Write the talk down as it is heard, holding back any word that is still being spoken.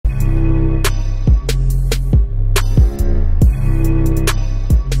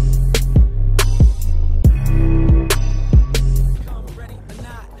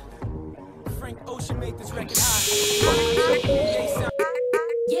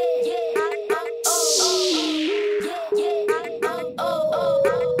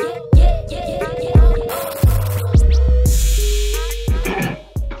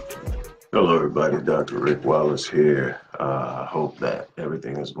everybody. Dr. Rick Wallace here. I hope that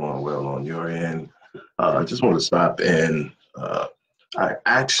everything is going well on your end. I just want to stop in. I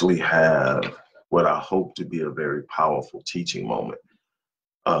actually have what I hope to be a very powerful teaching moment.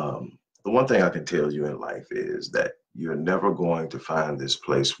 The one thing I can tell you in life is that you're never going to find this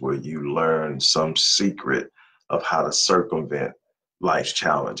place where you learn some secret of how to circumvent life's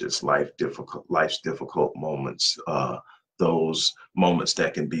challenges, life's difficult moments, those moments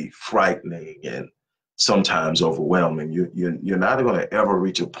that can be frightening and sometimes overwhelming. You're not going to ever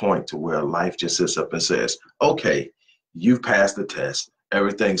reach a point to where life just sits up and says, okay, you've passed the test,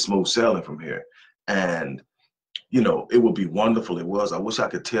 everything's smooth sailing from here. And it would be wonderful. It was. I wish I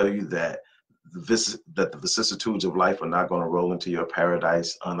could tell you that the vicissitudes of life are not going to roll into your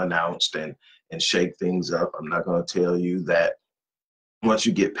paradise unannounced and shake things up. I'm not going to tell you that once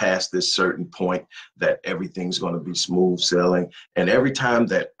you get past this certain point that everything's going to be smooth sailing. And every time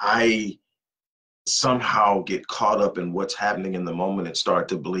that I somehow get caught up in what's happening in the moment and start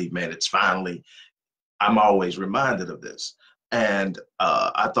to believe, man, it's finally, I'm always reminded of this. And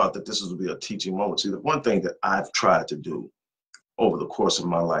I thought that this would be a teaching moment. See, the one thing that I've tried to do over the course of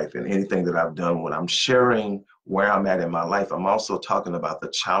my life and anything that I've done when I'm sharing where I'm at in my life, I'm also talking about the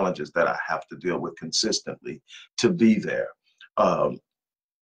challenges that I have to deal with consistently to be there.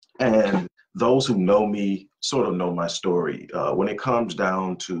 And those who know me sort of know my story. When it comes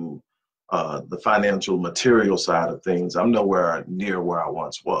down to the financial material side of things, I'm nowhere near where I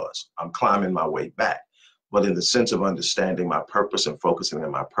once was. I'm climbing my way back. But in the sense of understanding my purpose and focusing on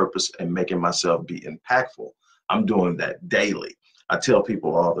my purpose and making myself be impactful, I'm doing that daily. I tell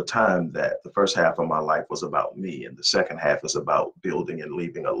people all the time that the first half of my life was about me, and the second half is about building and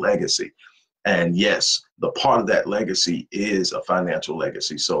leaving a legacy. And yes, the part of that legacy is a financial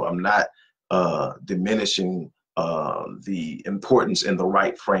legacy. So I'm not diminishing the importance in the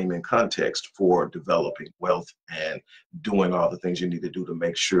right frame and context for developing wealth and doing all the things you need to do to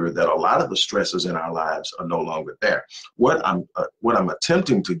make sure that a lot of the stresses in our lives are no longer there. What I'm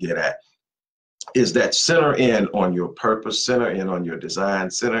attempting to get at is that center in on your purpose, center in on your design,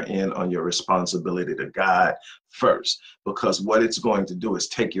 center in on your responsibility to God first, because what it's going to do is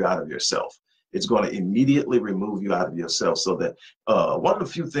take you out of yourself. It's going to immediately remove you out of yourself. So that one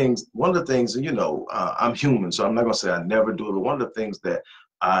of the things, I'm human, so I'm not going to say I never do it, but one of the things that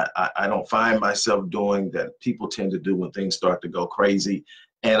I don't find myself doing that people tend to do when things start to go crazy,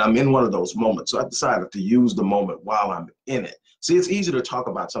 and I'm in one of those moments. So I decided to use the moment while I'm in it. See, it's easy to talk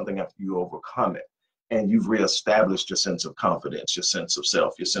about something after you overcome it and you've reestablished your sense of confidence, your sense of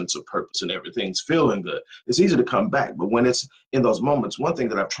self, your sense of purpose, and everything's feeling good. It's easy to come back. But when it's in those moments, one thing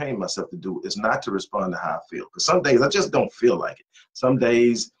that I've trained myself to do is not to respond to how I feel. Because some days I just don't feel like it. Some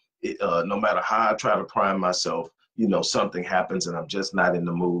days, no matter how I try to prime myself, something happens and I'm just not in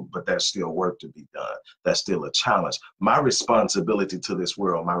the mood, but there's still work to be done. That's still a challenge. My responsibility to this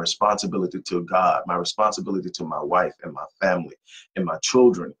world, my responsibility to God, my responsibility to my wife and my family and my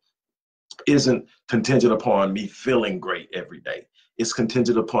children isn't contingent upon me feeling great every day. It's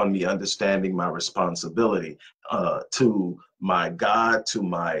contingent upon me understanding my responsibility to my God, to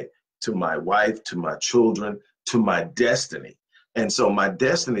my wife, to my children, to my destiny. And so my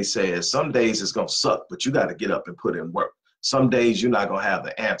destiny says some days it's going to suck, but you got to get up and put in work. Some days you're not going to have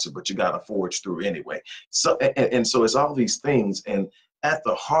the answer, but you got to forge through anyway. So, and so it's all these things. And at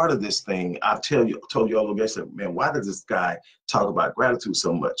the heart of this thing, told you all the way, man, why does this guy talk about gratitude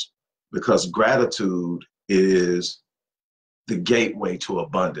so much? Because gratitude is the gateway to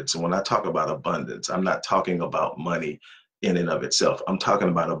abundance. And when I talk about abundance, I'm not talking about money in and of itself. I'm talking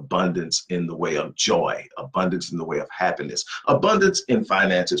about abundance in the way of joy, abundance in the way of happiness, abundance in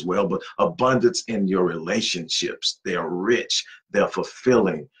finance as well, but abundance in your relationships. They're rich, they're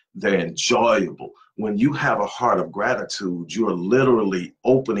fulfilling, they're enjoyable. When you have a heart of gratitude, you're literally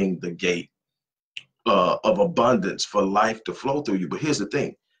opening the gate of abundance for life to flow through you. But here's the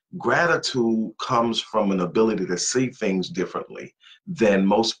thing. Gratitude comes from an ability to see things differently than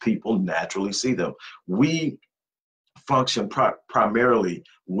most people naturally see them. We function primarily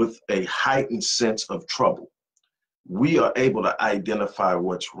with a heightened sense of trouble. We are able to identify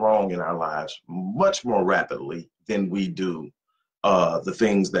what's wrong in our lives much more rapidly than we do the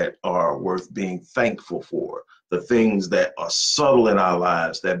things that are worth being thankful for, the things that are subtle in our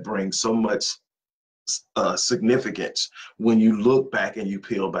lives that bring so much significance when you look back and you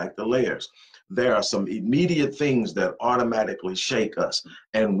peel back the layers. There are some immediate things that automatically shake us,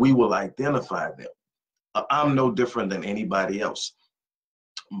 and we will identify them. I'm no different than anybody else.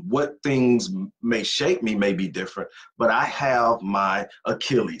 What things may shape me may be different, but I have my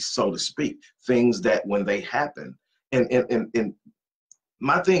Achilles, so to speak, things that when they happen, and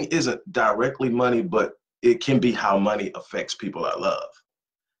my thing isn't directly money, but it can be how money affects people I love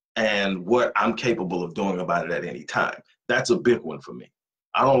and what I'm capable of doing about it at any time. That's a big one for me.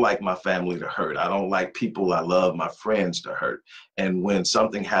 I don't like my family to hurt. I don't like people I love, my friends to hurt. And when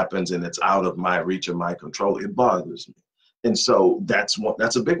something happens and it's out of my reach or my control, it bothers me. And so that's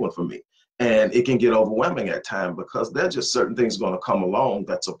a big one for me. And it can get overwhelming at times because there's just certain things going to come along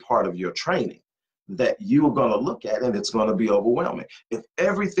that's a part of your training that you're going to look at and it's going to be overwhelming. If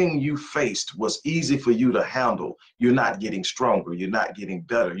everything you faced was easy for you to handle, you're not getting stronger, you're not getting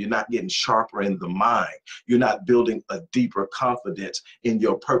better, you're not getting sharper in the mind, you're not building a deeper confidence in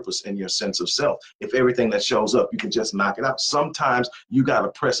your purpose and your sense of self. If everything that shows up, you can just knock it out. Sometimes you got to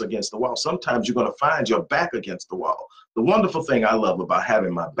press against the wall. Sometimes you're going to find your back against the wall. The wonderful thing I love about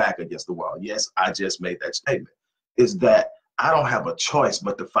having my back against the wall, yes, I just made that statement, is that I don't have a choice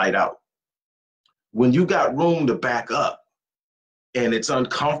but to fight out. When you got room to back up and it's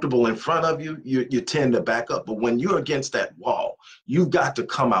uncomfortable in front of you, you tend to back up. But when you're against that wall, you've got to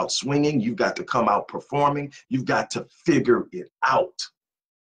come out swinging. You've got to come out performing. You've got to figure it out.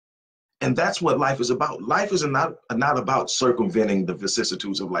 And that's what life is about. Life is not about circumventing the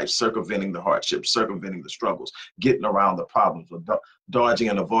vicissitudes of life, circumventing the hardships, circumventing the struggles, getting around the problems, or dodging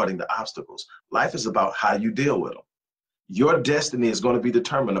and avoiding the obstacles. Life is about how you deal with them. Your destiny is going to be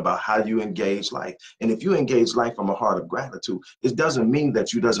determined about how you engage life. And if you engage life from a heart of gratitude, it doesn't mean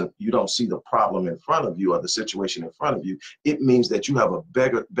that you don't see the problem in front of you or the situation in front of you. It means that you have a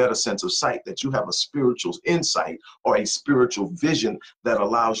better sense of sight, that you have a spiritual insight or a spiritual vision that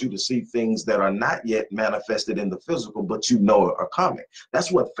allows you to see things that are not yet manifested in the physical, but you know are coming.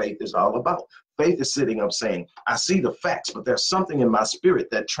 That's what faith is all about. Faith is sitting up saying, I see the facts, but there's something in my spirit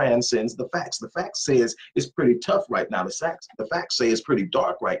that transcends the facts. The facts says it's pretty tough right now. The facts say it's pretty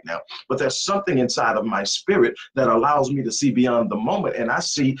dark right now, but there's something inside of my spirit that allows me to see beyond the moment. And I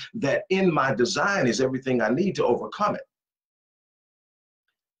see that in my design is everything I need to overcome it.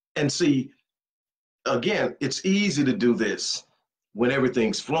 And see, again, it's easy to do this when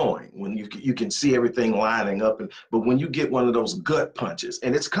everything's flowing, when you can see everything lining up. But when you get one of those gut punches,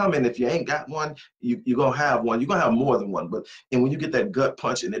 and it's coming, if you ain't got one, you're going to have one. You're going to have more than one. And when you get that gut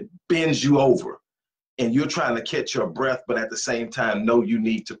punch and it bends you over and you're trying to catch your breath, but at the same time know you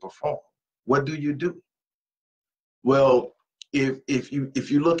need to perform, what do? Well, if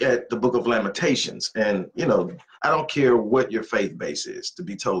you look at the book of Lamentations, and I don't care what your faith base is, to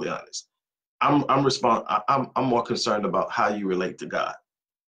be totally honest. I'm more concerned about how you relate to God,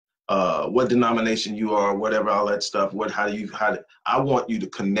 what denomination you are, whatever, all that stuff. I want you to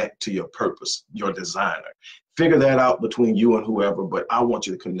connect to your purpose, your designer. Figure that out between you and whoever, but I want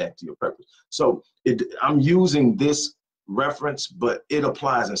you to connect to your purpose. So I'm using this reference, but it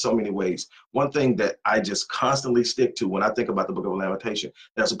applies in so many ways. One thing that I just constantly stick to when I think about the book of Lamentation,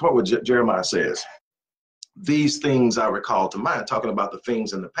 there's a part where Jeremiah says, these things I recall to mind, talking about the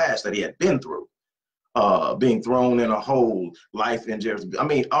things in the past that he had been through, being thrown in a hole, life in jail. I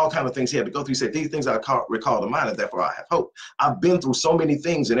mean, all kinds of things he had to go through. He said, these things I recall to mind, and therefore I have hope. I've been through so many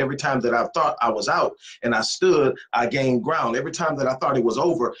things, and every time that I thought I was out and I stood, I gained ground. Every time that I thought it was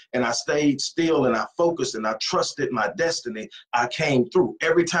over and I stayed still and I focused and I trusted my destiny, I came through.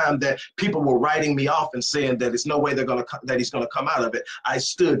 Every time that people were writing me off and saying that there's no way that he's gonna come out of it, I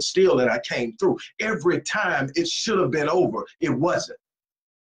stood still and I came through. Every time it should have been over, it wasn't.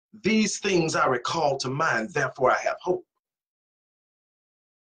 These things I recall to mind, therefore I have hope.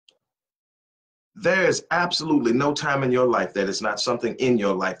 There is absolutely no time in your life that is not something in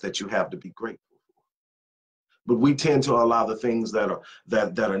your life that you have to be grateful for. But we tend to allow the things that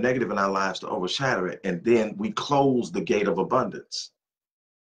are negative in our lives to overshadow it, and then we close the gate of abundance.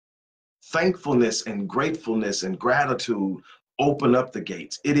 Thankfulness and gratefulness and gratitude open up the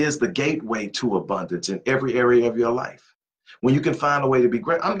gates. It is the gateway to abundance in every area of your life. When you can find a way to be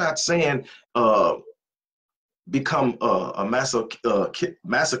great, I'm not saying become a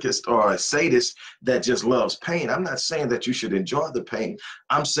masochist or a sadist that just loves pain. I'm not saying that you should enjoy the pain.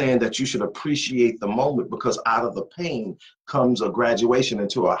 I'm saying that you should appreciate the moment, because out of the pain comes a graduation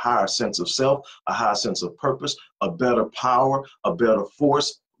into a higher sense of self, a higher sense of purpose, a better power, a better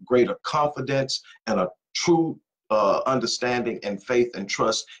force, greater confidence, and a true understanding and faith and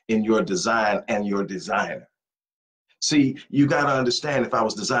trust in your design and your designer. See, you got to understand, if I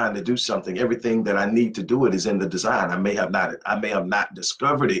was designed to do something, everything that I need to do it is in the design. I may have not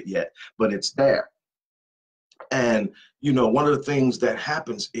discovered it yet, but it's there. And, one of the things that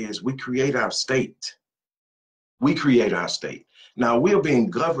happens is we create our state. We create our state. Now, we are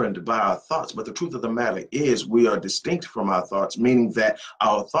being governed by our thoughts, but the truth of the matter is we are distinct from our thoughts, meaning that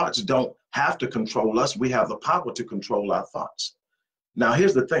our thoughts don't have to control us. We have the power to control our thoughts. Now,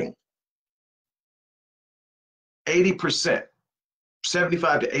 here's the thing. 80%,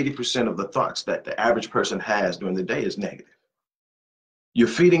 75 to 80% of the thoughts that the average person has during the day is negative. You're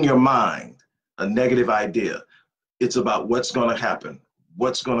feeding your mind a negative idea. It's about what's going to happen,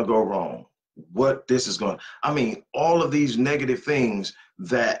 what's going to go wrong, what this is going to, I mean, all of these negative things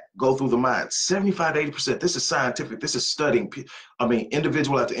that go through the mind. 75 to 80%, this is scientific, this is studying, I mean,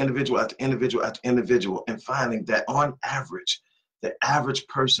 individual after individual after individual after individual, and finding that on average, the average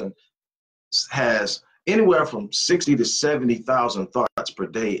person has anywhere from 60 to 70,000 thoughts per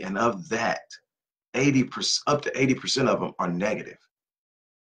day, and of that, 80%, up to 80% of them are negative.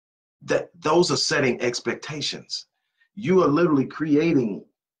 Those are setting expectations. You are literally creating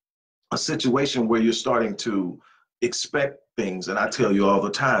a situation where you're starting to expect things. And I tell you all the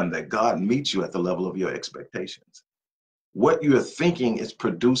time that God meets you at the level of your expectations. What you're thinking is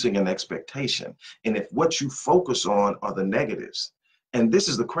producing an expectation. And if what you focus on are the negatives, and this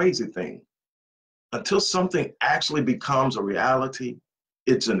is the crazy thing, until something actually becomes a reality,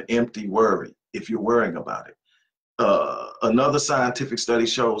 it's an empty worry if you're worrying about it. Another scientific study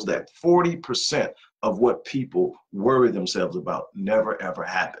shows that 40% of what people worry themselves about never ever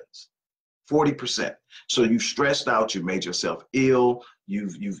happens. 40%. So you've stressed out, you've made yourself ill,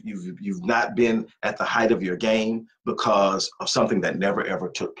 you've not been at the height of your game because of something that never ever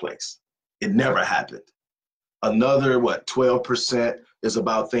took place. It never happened. Another 12% is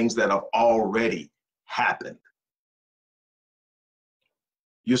about things that have already happened.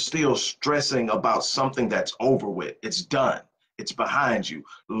 You're still stressing about something that's over with. It's done. It's behind you.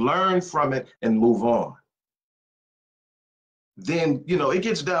 Learn from it and move on. Then, it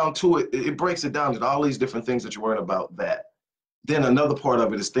gets down to it. It breaks it down to all these different things that you're worrying about that. Then another part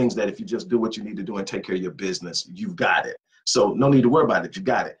of it is things that if you just do what you need to do and take care of your business, you've got it. So no need to worry about it. You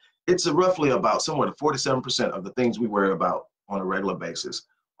got it. It's roughly about somewhere to 47% of the things we worry about on a regular basis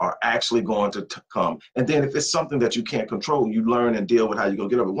are actually going to come. And then if it's something that you can't control, you learn and deal with how you're going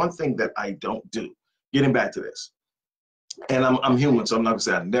to get over it. One thing that I don't do, getting back to this, and I'm human, so I'm not going to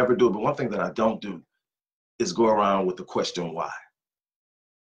say I never do it, but one thing that I don't do is go around with the question why.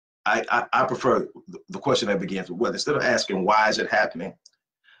 I prefer the question that begins with what. Instead of asking why is it happening,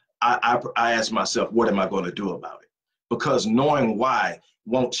 I ask myself, what am I going to do about it? Because knowing why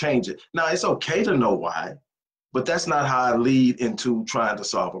won't change it. Now, it's okay to know why, but that's not how I lead into trying to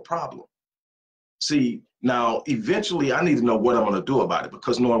solve a problem. See, now, eventually I need to know what I'm going to do about it,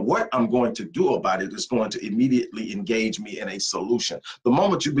 because knowing what I'm going to do about it is going to immediately engage me in a solution. The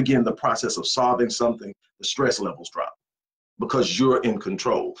moment you begin the process of solving something, the stress levels drop because you're in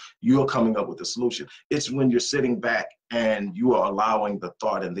control. You're coming up with a solution. It's when you're sitting back and you are allowing the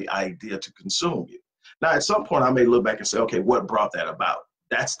thought and the idea to consume you. Now, at some point I may look back and say, okay, what brought that about?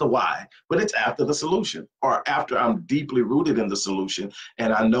 That's the why, but it's after the solution, or after I'm deeply rooted in the solution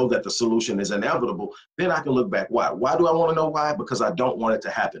and I know that the solution is inevitable, then I can look back. Why? Why do I want to know why? Because I don't want it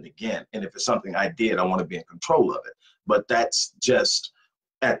to happen again. And if it's something I did, I want to be in control of it. But that's just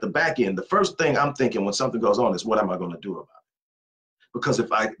at the back end. The first thing I'm thinking when something goes on is, what am I going to do about it? Because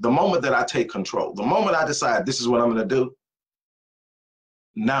the moment that I take control, the moment I decide this is what I'm going to do,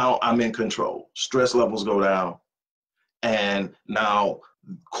 now I'm in control. Stress levels go down, and now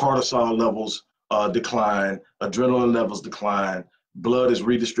cortisol levels decline, adrenaline levels decline, blood is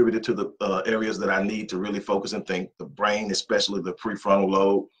redistributed to the areas that I need to really focus and think, the brain, especially the prefrontal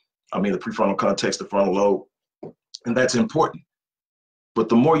lobe, the prefrontal cortex, the frontal lobe, and that's important. But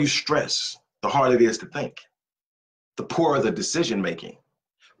the more you stress, the harder it is to think, the poorer the decision making.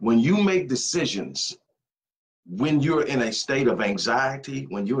 When you make decisions, when you're in a state of anxiety,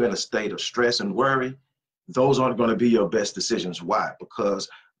 when you're in a state of stress and worry, those aren't going to be your best decisions. Why? Because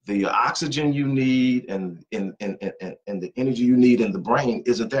the oxygen you need and the energy you need in the brain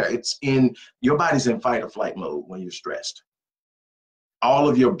isn't there. It's in your body's in fight or flight mode when you're stressed. All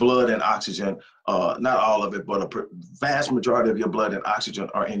of your blood and oxygen, not all of it, but a vast majority of your blood and oxygen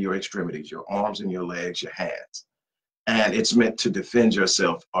are in your extremities, your arms and your legs, your hands. And it's meant to defend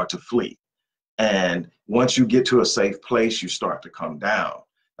yourself or to flee. And once you get to a safe place, you start to come down.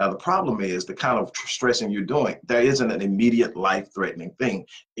 Now, the problem is the kind of stressing you're doing, there isn't an immediate life-threatening thing.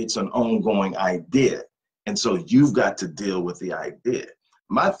 It's an ongoing idea. And so you've got to deal with the idea.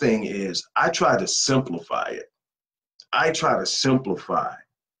 My thing is, I try to simplify it. I try to simplify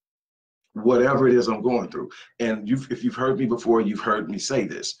whatever it is I'm going through. And if you've heard me before, you've heard me say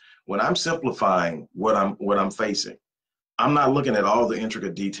this. When I'm simplifying what I'm facing, I'm not looking at all the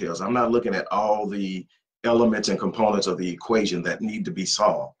intricate details. I'm not looking at all the elements and components of the equation that need to be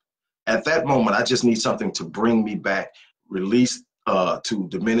solved. At that moment, I just need something to bring me back, release to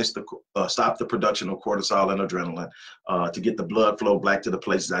diminish stop the production of cortisol and adrenaline, to get the blood flow back to the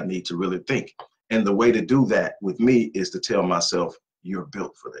places I need to really think. And the way to do that with me is to tell myself, you're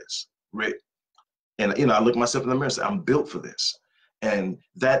built for this, Rick. And, I look myself in the mirror and say, I'm built for this. And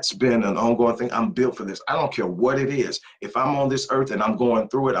that's been an ongoing thing. I'm built for this. I don't care what it is. If I'm on this earth and I'm going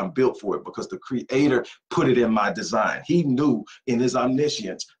through it, I'm built for it because the Creator put it in my design. He knew in his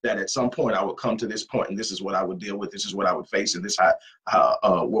omniscience that at some point I would come to this point and this is what I would deal with. This is what I would face and this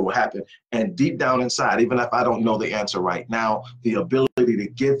what will happen. And deep down inside, even if I don't know the answer right now, the ability to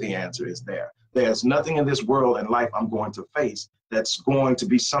get the answer is there. There's nothing in this world and life I'm going to face that's going to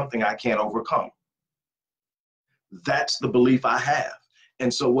be something I can't overcome. That's the belief I have.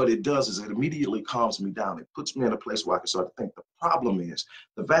 And so what it does is it immediately calms me down. It puts me in a place where I can start to think. The problem is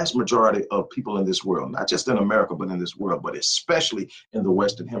the vast majority of people in this world, not just in America, but in this world, but especially in the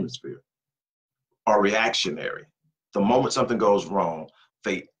Western Hemisphere, are reactionary. The moment something goes wrong,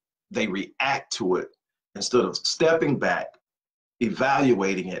 they react to it instead of stepping back,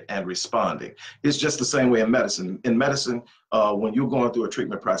 evaluating it and responding. It's just the same way in medicine. In medicine, when you're going through a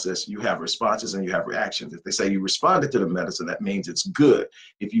treatment process, you have responses and you have reactions. If they say you responded to the medicine, that means it's good.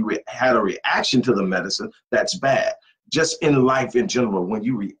 If you had a reaction to the medicine, that's bad. Just in life in general, when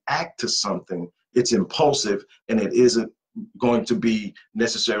you react to something, it's impulsive and it isn't going to be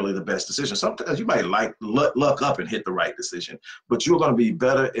necessarily the best decision. Sometimes you might luck up and hit the right decision, but you're going to be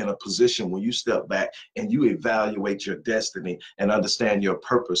better in a position when you step back and you evaluate your destiny and understand your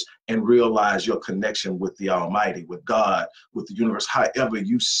purpose and realize your connection with the Almighty, with God, with the universe, however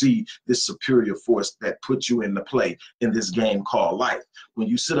you see this superior force that puts you into play in this game called life. When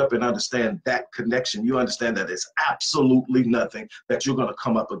you sit up and understand that connection, you understand that it's absolutely nothing that you're going to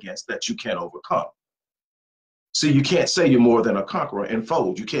come up against that you can't overcome. See, you can't say you're more than a conqueror and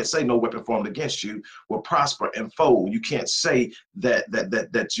fold. You can't say no weapon formed against you will prosper and fold. You can't say that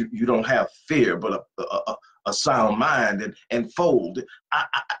you don't have fear, but a sound mind and fold.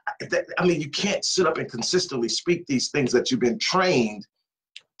 I mean, you can't sit up and consistently speak these things that you've been trained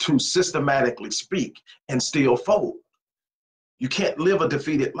to systematically speak and still fold. You can't live a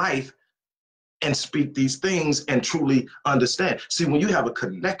defeated life and speak these things and truly understand. See, when you have a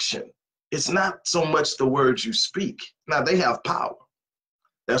connection, it's not so much the words you speak. Now, they have power.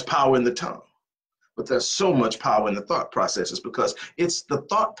 There's power in the tongue, but there's so much power in the thought processes because it's the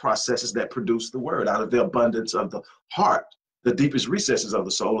thought processes that produce the word out of the abundance of the heart, the deepest recesses of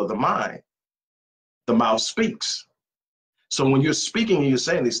the soul of the mind. The mouth speaks. So when you're speaking and you're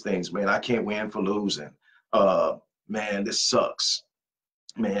saying these things, man, I can't win for losing. Man, this sucks.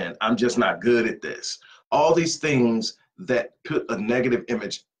 Man, I'm just not good at this. All these things that put a negative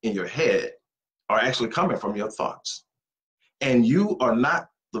image in your head are actually coming from your thoughts. And you are not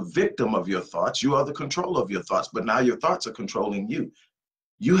the victim of your thoughts. You are the controller of your thoughts, but now your thoughts are controlling you.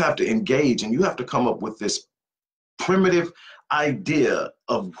 You have to engage and you have to come up with this primitive idea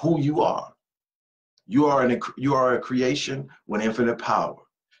of who you are. You are a creation with infinite power.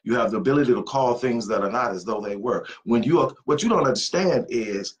 You have the ability to call things that are not as though they were. What you don't understand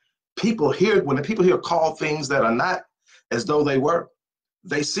is when people hear call things that are not as though they were,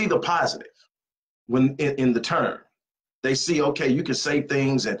 they see the positive when in the term. They see, okay, you can say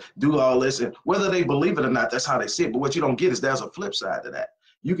things and do all this, and whether they believe it or not, that's how they see it. But what you don't get is there's a flip side to that.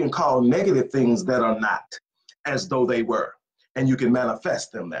 You can call negative things that are not as though they were, and you can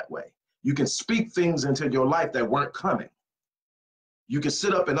manifest them that way. You can speak things into your life that weren't coming. You can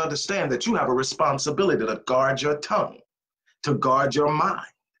sit up and understand that you have a responsibility to guard your tongue, to guard your mind.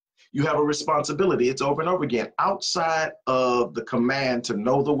 You have a responsibility. It's over and over again. Outside of the command to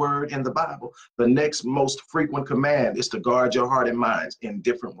know the word in the Bible, the next most frequent command is to guard your heart and minds in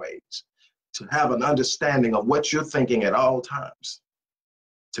different ways, to have an understanding of what you're thinking at all times,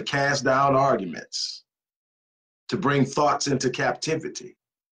 to cast down arguments, to bring thoughts into captivity.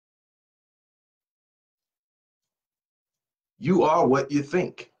 You are what you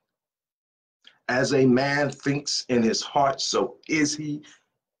think. As a man thinks in his heart, so is he.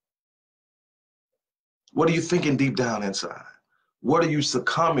 What are you thinking deep down inside? What are you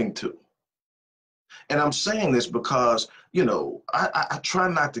succumbing to? And I'm saying this because, I try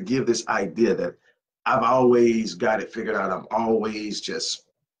not to give this idea that I've always got it figured out. I'm always just,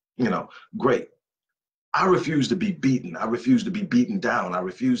 great. I refuse to be beaten. I refuse to be beaten down. I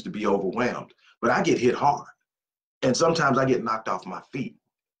refuse to be overwhelmed. But I get hit hard. And sometimes I get knocked off my feet.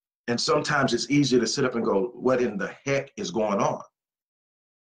 And sometimes it's easier to sit up and go, what in the heck is going on?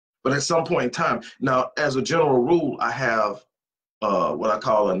 But at some point in time, now, as a general rule, I have what I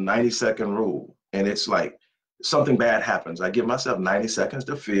call a 90-second rule. And it's like something bad happens. I give myself 90 seconds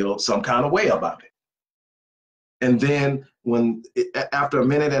to feel some kind of way about it. And then After a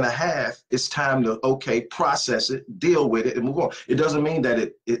minute and a half, it's time to, okay, process it, deal with it, and move on. It doesn't mean that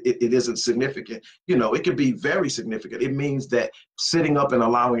it isn't significant. You know, it can be very significant. It means that sitting up and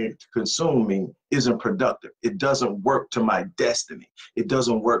allowing it to consume me isn't productive. It doesn't work to my destiny. It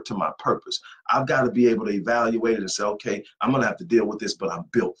doesn't work to my purpose. I've got to be able to evaluate it and say, okay, I'm going to have to deal with this, but I'm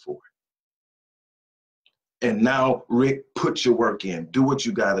built for it. And now, Rick, put your work in. Do what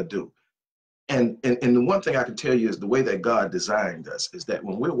you got to do. And the one thing I can tell you is the way that God designed us is that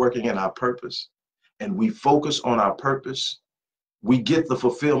when we're working in our purpose and we focus on our purpose, we get the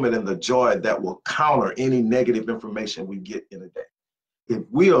fulfillment and the joy that will counter any negative information we get in a day. If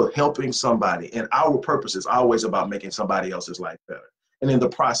we are helping somebody, and our purpose is always about making somebody else's life better, and in the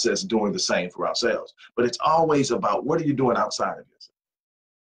process doing the same for ourselves, but it's always about what are you doing outside of yourself.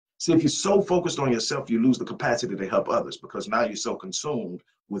 See, if you're so focused on yourself, you lose the capacity to help others because now you're so consumed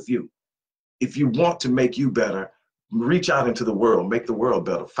with you. If you want to make you better, reach out into the world, make the world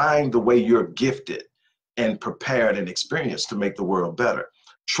better. Find the way you're gifted and prepared and experienced to make the world better.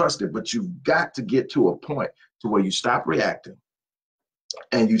 Trust it, but you've got to get to a point to where you stop reacting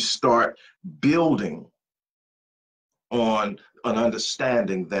and you start building on an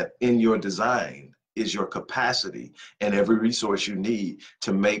understanding that in your design is your capacity and every resource you need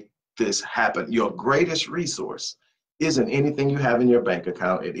to make this happen. Your greatest resource isn't anything you have in your bank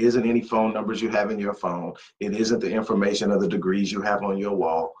account. It isn't any phone numbers you have in your phone. It isn't the information or the degrees you have on your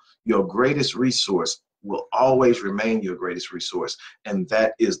wall. Your greatest resource will always remain your greatest resource. And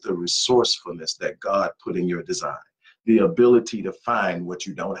that is the resourcefulness that God put in your design, the ability to find what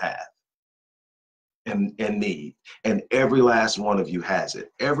you don't have and need. And every last one of you has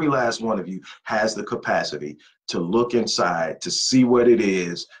it. Every last one of you has the capacity to look inside, to see what it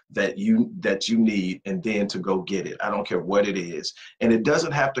is that you need, and then to go get it. I don't care what it is. And it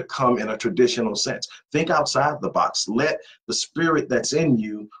doesn't have to come in a traditional sense. Think outside the box. Let the spirit that's in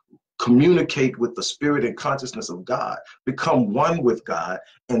you communicate with the spirit and consciousness of God, become one with God,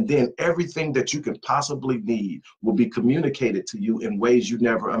 and then everything that you can possibly need will be communicated to you in ways you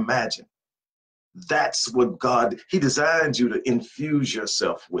never imagined. That's what God, he designed you to infuse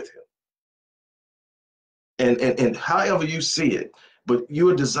yourself with him. And however you see it, but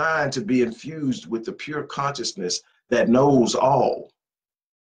you're designed to be infused with the pure consciousness that knows all,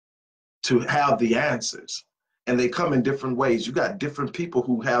 to have the answers. And they come in different ways. You got different people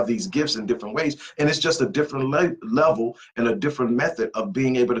who have these gifts in different ways. And it's just a different level and a different method of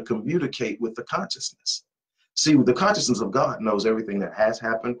being able to communicate with the consciousness. See, the consciousness of God knows everything that has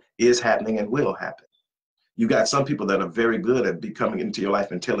happened, is happening, and will happen. You got some people that are very good at coming into your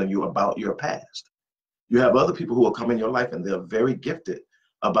life and telling you about your past. You have other people who will come in your life and they're very gifted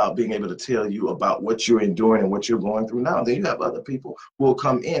about being able to tell you about what you're enduring and what you're going through now. Then you have other people who will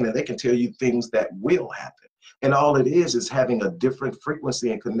come in and they can tell you things that will happen. And all it is having a different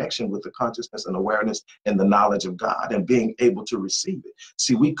frequency and connection with the consciousness and awareness and the knowledge of God and being able to receive it.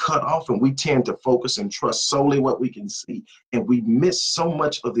 See, we cut off and we tend to focus and trust solely what we can see. And we miss so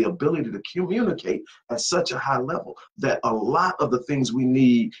much of the ability to communicate at such a high level that a lot of the things we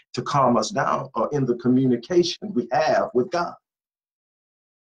need to calm us down are in the communication we have with God.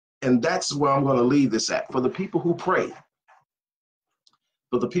 And that's where I'm going to leave this at. For the people who pray,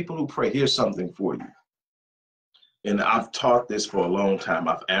 here's something for you. And I've taught this for a long time.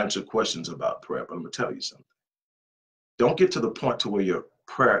 I've answered questions about prayer, but I'm going to tell you something. Don't get to the point to where your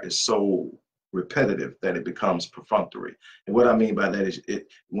prayer is so repetitive that it becomes perfunctory. And what I mean by that is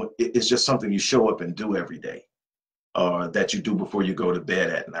it's just something you show up and do every day, or that you do before you go to bed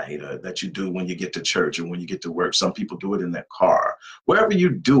at night, or that you do when you get to church or when you get to work. Some people do it in their car. Wherever you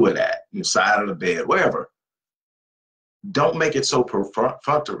do it at, inside of the bed, wherever. Don't make it so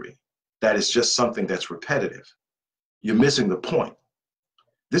perfunctory that it's just something that's repetitive. You're missing the point.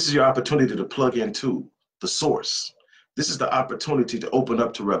 This is your opportunity to plug into the source. This is the opportunity to open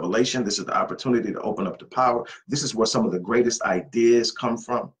up to revelation. This is the opportunity to open up to power. This is where some of the greatest ideas come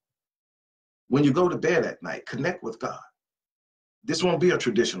from. When you go to bed at night, connect with God. This won't be a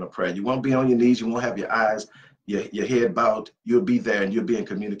traditional prayer. You won't be on your knees. You won't have your eyes, your head bowed. You'll be there and you'll be in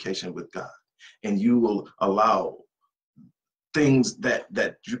communication with God. And you will allow things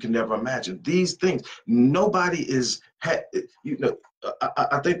that you can never imagine. These things, nobody is, I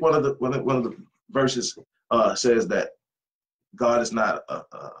think one of the verses says that God is not a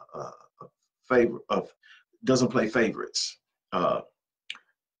favor of, doesn't play favorites.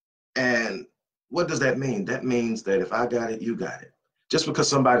 And what does that mean? That means that if I got it, you got it. Just because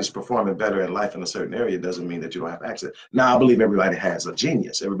somebody's performing better in life in a certain area doesn't mean that you don't have access. Now, I believe everybody has a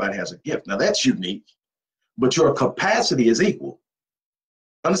genius. Everybody has a gift. Now, that's unique, but your capacity is equal.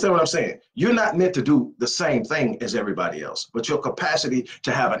 Understand what I'm saying? You're not meant to do the same thing as everybody else, but your capacity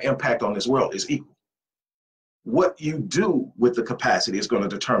to have an impact on this world is equal. What you do with the capacity is going to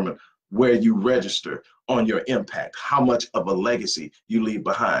determine where you register on your impact, how much of a legacy you leave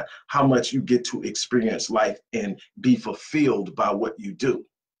behind, how much you get to experience life and be fulfilled by what you do.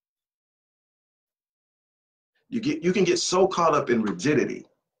 You can get so caught up in rigidity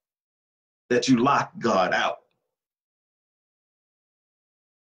that you lock God out.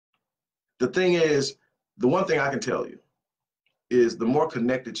 The thing is, the one thing I can tell you is the more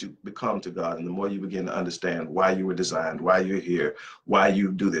connected you become to God and the more you begin to understand why you were designed, why you're here, why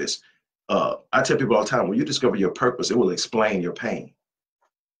you do this. I tell people all the time, when you discover your purpose, it will explain your pain.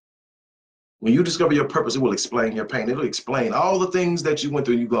 When you discover your purpose, it will explain your pain. It'll explain all the things that you went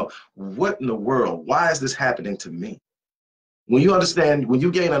through. And you go, what in the world? Why is this happening to me? When you understand, when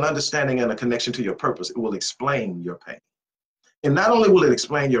you gain an understanding and a connection to your purpose, it will explain your pain. And not only will it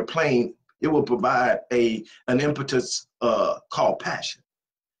explain your pain, it will provide an impetus called passion.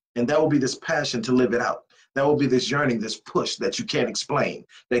 And that will be this passion to live it out. That will be this yearning, this push that you can't explain,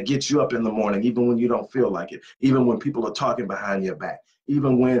 that gets you up in the morning, even when you don't feel like it, even when people are talking behind your back,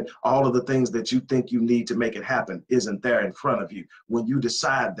 even when all of the things that you think you need to make it happen isn't there in front of you. When you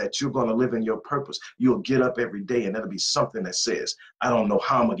decide that you're going to live in your purpose, you'll get up every day and there'll be something that says, I don't know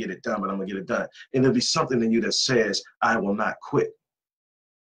how I'm going to get it done, but I'm going to get it done. And there'll be something in you that says, I will not quit.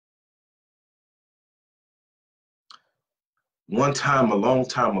 One time, a long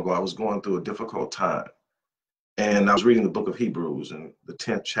time ago, I was going through a difficult time. And I was reading the book of Hebrews in the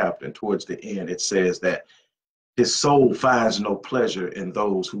 10th chapter, and towards the end, it says that his soul finds no pleasure in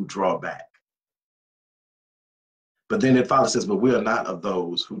those who draw back. But then it follows says, but we are not of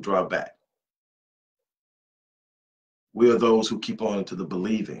those who draw back. We are those who keep on to the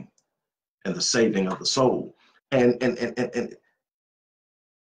believing and the saving of the soul. And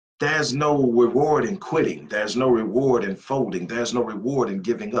there's no reward in quitting. There's no reward in folding. There's no reward in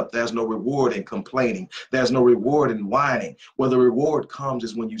giving up. There's no reward in complaining. There's no reward in whining. Where the reward comes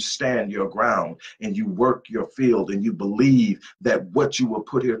is when you stand your ground and you work your field and you believe that what you were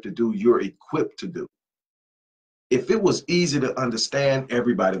put here to do, you're equipped to do. If it was easy to understand,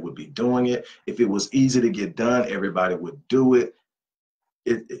 everybody would be doing it. If it was easy to get done, everybody would do it.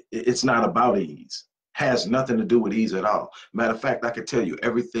 It's not about ease. Has nothing to do with ease at all. Matter of fact, I can tell you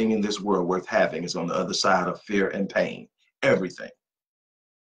everything in this world worth having is on the other side of fear and pain. Everything.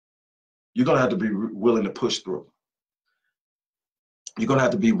 You're going to have to be willing to push through. You're going to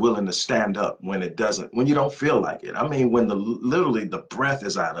have to be willing to stand up when it doesn't, when you don't feel like it. I mean, when literally the breath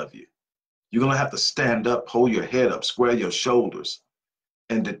is out of you. You're going to have to stand up, hold your head up, square your shoulders,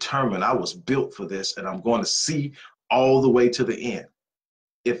 and determine I was built for this and I'm going to see all the way to the end.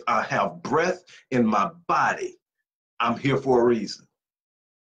 If I have breath in my body, I'm here for a reason.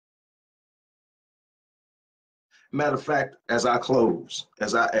 Matter of fact, as I close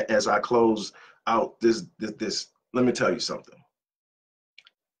out this, let me tell you something.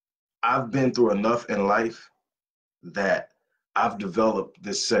 I've been through enough in life that I've developed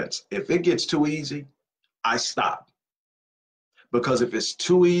this sense. If it gets too easy, I stop. Because if it's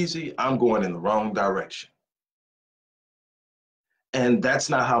too easy, I'm going in the wrong direction. And that's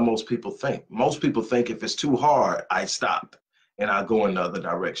not how most people think. Most people think if it's too hard, I stop and I go in the other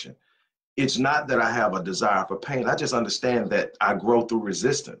direction. It's not that I have a desire for pain. I just understand that I grow through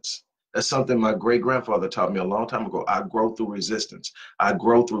resistance. That's something my great grandfather taught me a long time ago. I grow through resistance. I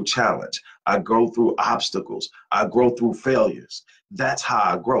grow through challenge. I grow through obstacles. I grow through failures. That's how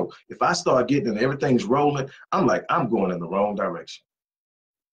I grow. If I start getting and everything's rolling, I'm like, I'm going in the wrong direction.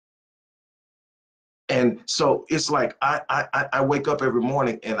 And so it's like I wake up every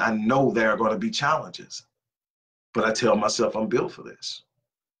morning and I know there are going to be challenges, but I tell myself I'm built for this.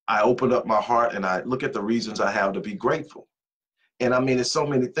 I open up my heart and I look at the reasons I have to be grateful. And I mean, it's so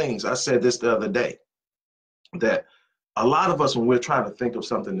many things. I said this the other day, that a lot of us, when we're trying to think of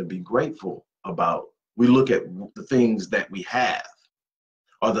something to be grateful about, we look at the things that we have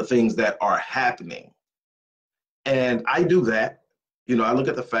or the things that are happening. And I do that. You know, I look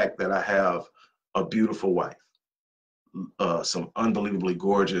at the fact that I have a beautiful wife, some unbelievably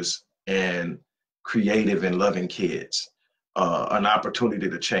gorgeous and creative and loving kids, an opportunity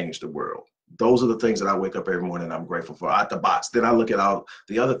to change the world. Those are the things that I wake up every morning and I'm grateful for out the box. Then I look at all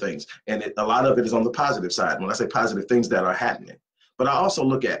the other things, and a lot of it is on the positive side. When I say positive, things that are happening. But I also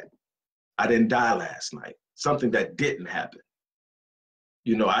look at, I didn't die last night, something that didn't happen.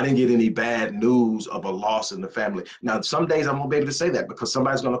 You know, I didn't get any bad news of a loss in the family. Now, some days I'm gonna be able to say that because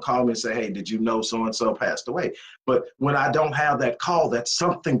somebody's gonna call me and say, hey, did you know so-and-so passed away? But when I don't have that call, that's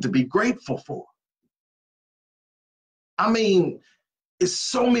something to be grateful for. I mean, It's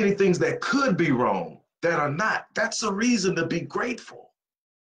so many things that could be wrong that are not. That's a reason to be grateful.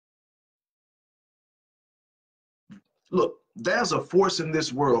 Look, there's a force in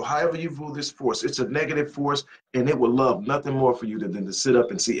this world, however you view this force, it's a negative force, and it will love nothing more for you than to sit up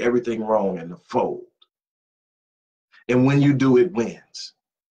and see everything wrong and to fold. And when you do, it wins.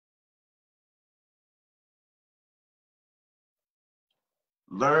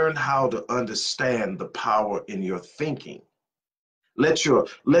 Learn how to understand the power in your thinking. Let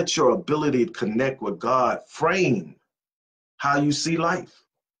your ability to connect with God frame how you see life.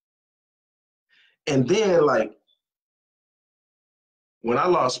 And then, like, when I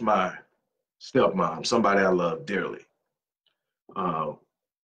lost my stepmom, somebody I love dearly, uh,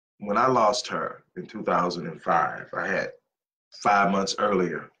 when I lost her in 2005, I had 5 months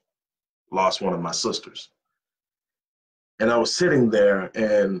earlier lost one of my sisters. And I was sitting there,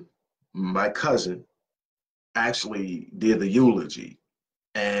 and my cousin actually did the eulogy,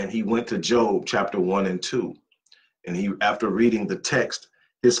 and he went to Job chapter 1 and 2. And he, after reading the text,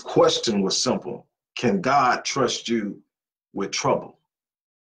 his question was simple: can God trust you with trouble?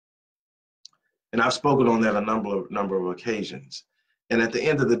 And I've spoken on that a number of occasions. And at the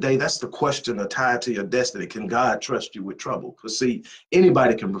end of the day, that's the question tied to your destiny. Can God trust you with trouble? Because see,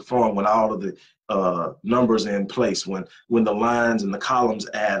 anybody can perform when all of the numbers are in place, when the lines and the columns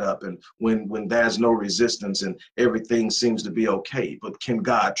add up, and when there's no resistance and everything seems to be okay. But can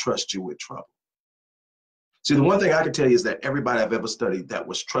God trust you with trouble? See, the one thing I can tell you is that everybody I've ever studied that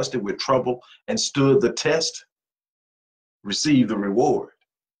was trusted with trouble and stood the test received the reward.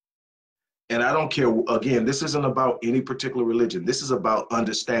 And I don't care, again, this isn't about any particular religion. This is about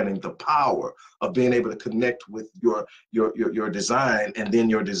understanding the power of being able to connect with your design and then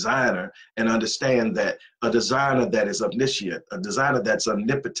your designer, and understand that a designer that is omniscient, a designer that's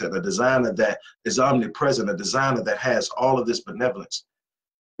omnipotent, a designer that is omnipresent, a designer that has all of this benevolence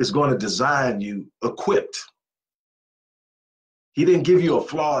is going to design you equipped. He didn't give you a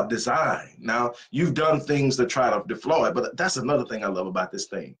flawed design. Now, you've done things to try to defloy it, but that's another thing I love about this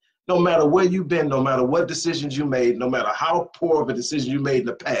thing. No matter where you've been, no matter what decisions you made, no matter how poor of a decision you made in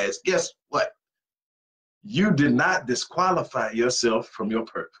the past, guess what? You did not disqualify yourself from your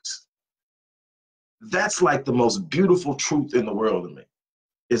purpose. That's like the most beautiful truth in the world to me,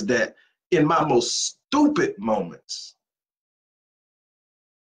 is that in my most stupid moments,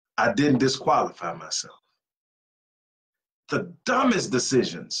 I didn't disqualify myself. The dumbest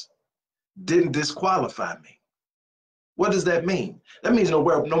decisions didn't disqualify me. What does that mean? That means no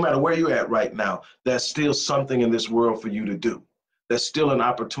matter where you're at right now, there's still something in this world for you to do. There's still an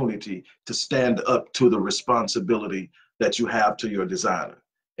opportunity to stand up to the responsibility that you have to your designer.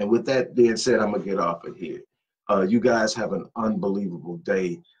 And with that being said, I'm going to get off of here. You guys have an unbelievable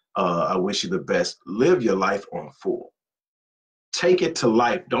day. I wish you the best. Live your life on full. Take it to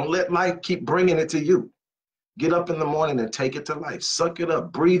life. Don't let life keep bringing it to you. Get up in the morning and take it to life. Suck it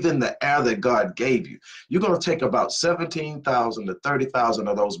up. Breathe in the air that God gave you. You're going to take about 17,000 to 30,000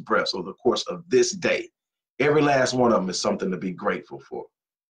 of those breaths over the course of this day. Every last one of them is something to be grateful for.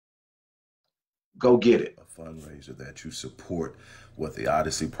 Go get it. A fundraiser that you support what the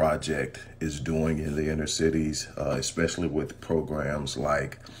Odyssey Project is doing in the inner cities, especially with programs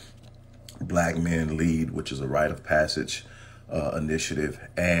like Black Men Lead, which is a rite of passage initiative,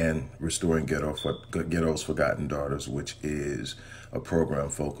 and Restoring Ghettos Forgotten Daughters, which is a program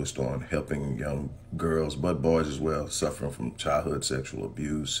focused on helping young girls, but boys as well, suffering from childhood sexual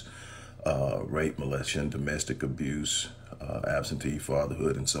abuse, rape, molestation, domestic abuse, absentee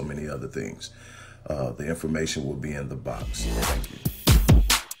fatherhood, and so many other things. The information will be in the box. Thank you.